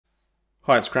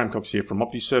Hi, it's Graeme Cox here from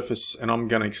OptiSurface, and I'm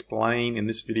going to explain in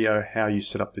this video how you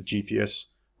set up the GPS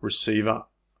receiver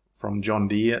from John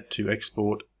Deere to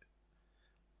export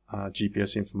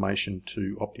GPS information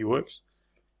to OptiWorks.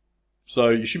 So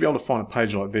you should be able to find a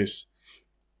page like this.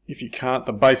 If you can't,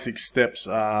 the basic steps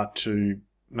are to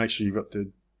make sure you've got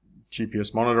the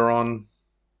GPS monitor on,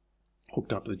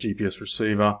 hooked up to the GPS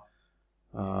receiver,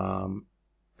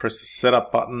 press the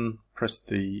setup button, press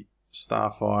the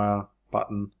Starfire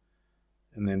button,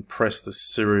 and then press the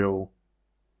serial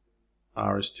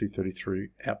RS-233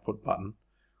 output button,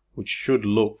 which should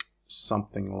look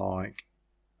something like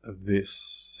this.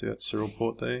 See that serial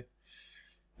port there?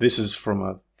 This is from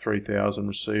a 3000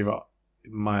 receiver.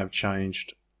 It may have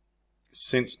changed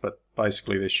since, but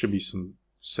basically there should be some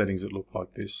settings that look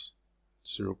like this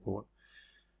serial port.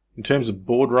 In terms of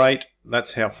baud rate,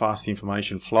 that's how fast the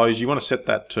information flows. You want to set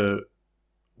that to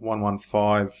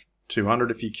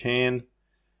 115/200 if you can.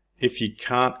 If you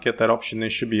can't get that option, there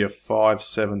should be a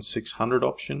 57600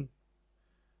 option,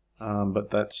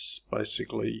 but that's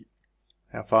basically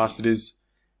how fast it is.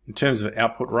 In terms of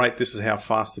output rate, this is how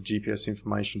fast the GPS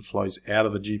information flows out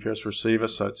of the GPS receiver.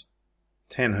 So it's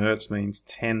 10 Hertz means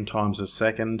 10 times a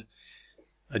second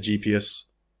a GPS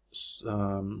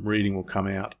reading will come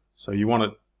out. So you want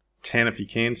it 10 if you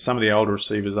can. Some of the older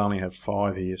receivers only have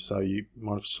 5 here, so you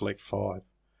might have to select 5.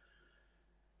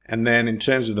 And then in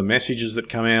terms of the messages that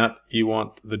come out, you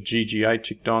want the GGA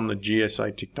ticked on, the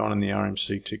GSA ticked on, and the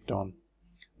RMC ticked on.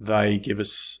 They give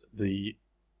us the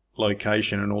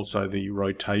location and also the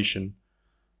rotation,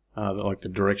 like the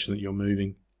direction that you're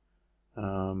moving.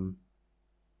 And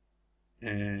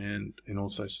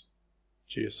also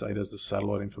GSA does the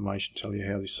satellite information, tell you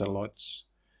how the satellite's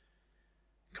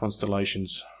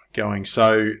constellation's going.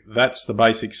 So that's the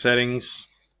basic settings.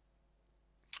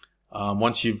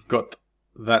 Once you've got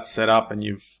that set up and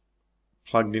you've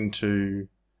plugged into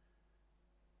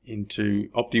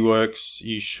OptiWorks,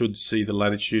 you should see the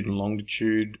latitude and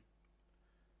longitude.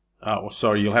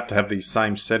 You'll have to have these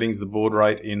same settings, the baud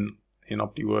rate in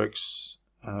OptiWorks.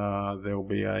 There will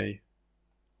be a,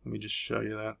 let me just show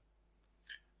you that.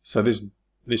 So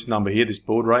this number here, this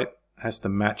baud rate, has to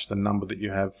match the number that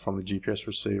you have from the GPS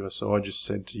receiver. So I just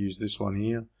said to use this one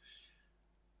here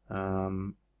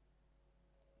in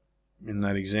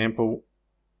that example.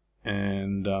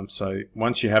 And so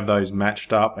once you have those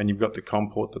matched up and you've got the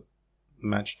COM port that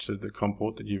matched to the COM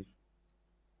port that you've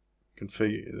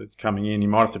configured that's coming in, you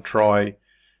might have to try.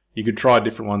 You could try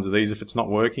different ones of these. If it's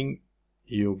not working,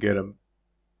 you'll get a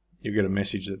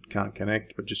message that can't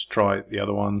connect. But just try the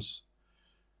other ones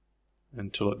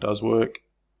until it does work,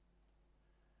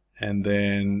 and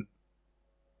then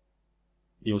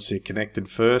you'll see it connected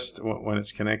first when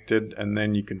it's connected, and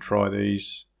then you can try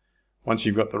these. Once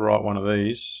you've got the right one of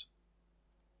these,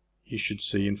 you should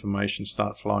see information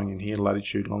start flowing in here,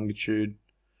 latitude, longitude,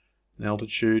 and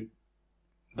altitude.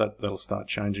 That'll start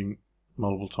changing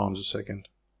multiple times a second.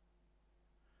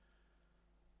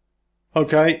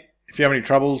 Okay, if you have any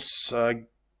troubles,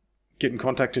 get in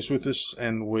contact with us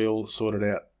and we'll sort it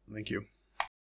out. Thank you.